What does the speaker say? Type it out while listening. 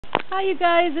Hi you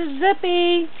guys, it's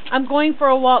Zippy. I'm going for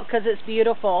a walk because it's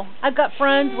beautiful. I've got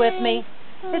friends with me.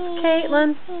 It's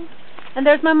Kaitlin. And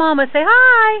there's my mama. Say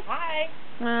hi. Hi.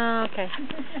 Oh, okay.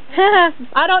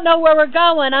 I don't know where we're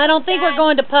going. I don't think we're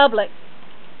going to Publix.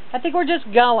 I think we're just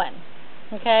going.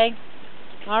 Okay?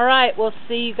 Alright, we'll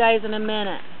see you guys in a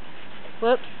minute.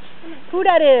 Whoops. Who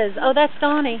that is? Oh, that's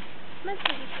Donnie.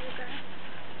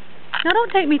 Now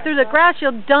don't take me through the grass.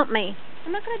 You'll dump me.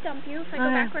 I'm not going to dump you if I go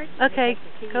backwards. Okay,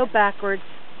 go backwards.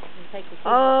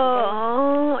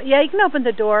 Oh, yeah, you can open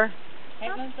the door.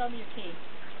 Kaitlin's on your key.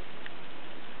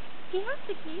 He has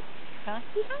the key. Huh?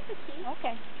 He has the key.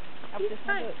 Okay. He's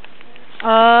fine.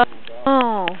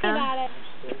 Oh. He got it.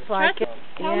 Looks like it.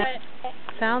 Yeah.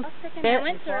 Sounds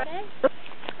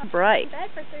bright.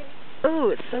 Ooh,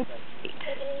 it's so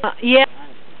bright. Yeah,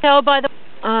 tell by the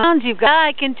sounds you've got.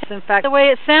 I can tell. In fact, the way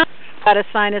it sounds, got a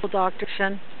sinus doctor.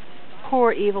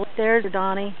 Poor evil. There's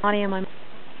Donnie. Donnie and my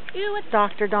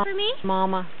Dr. Donnie. For me?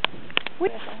 Mama. We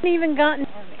haven't even gotten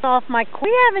off my.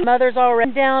 We haven't. Mother's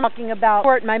already down talking about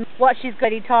what she's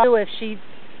going to do if she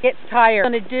gets tired.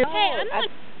 Going to do. Hey, I'm not.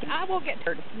 I will get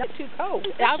her. Not too cold.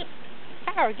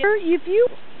 If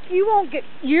you won't get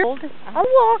cold, I'll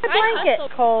walk a blanket.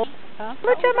 Cold. Huh?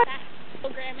 Look at my.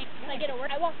 Grammy. I get a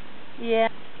word. I walk. Yeah.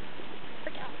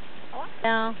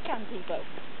 No. Can't keep up.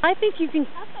 I think you can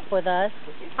keep up with us.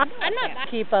 I'm not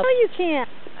back. Keep up. No, you can't.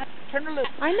 Turn her loose.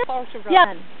 I know. Follow her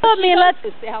Yeah. Help me. Let's.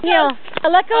 Yeah.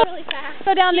 Let go. Really fast.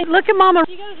 Go down there. Look at Mama.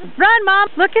 Run, Mom.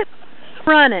 Look at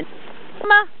running.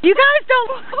 Mama, you guys don't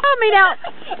follow me now.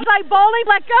 It's like bowling.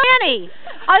 Let go, Annie.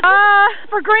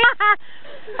 For green.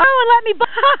 Oh, and let me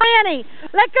Annie.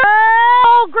 Let go.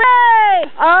 Oh,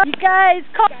 great. You guys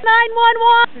call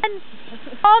 911.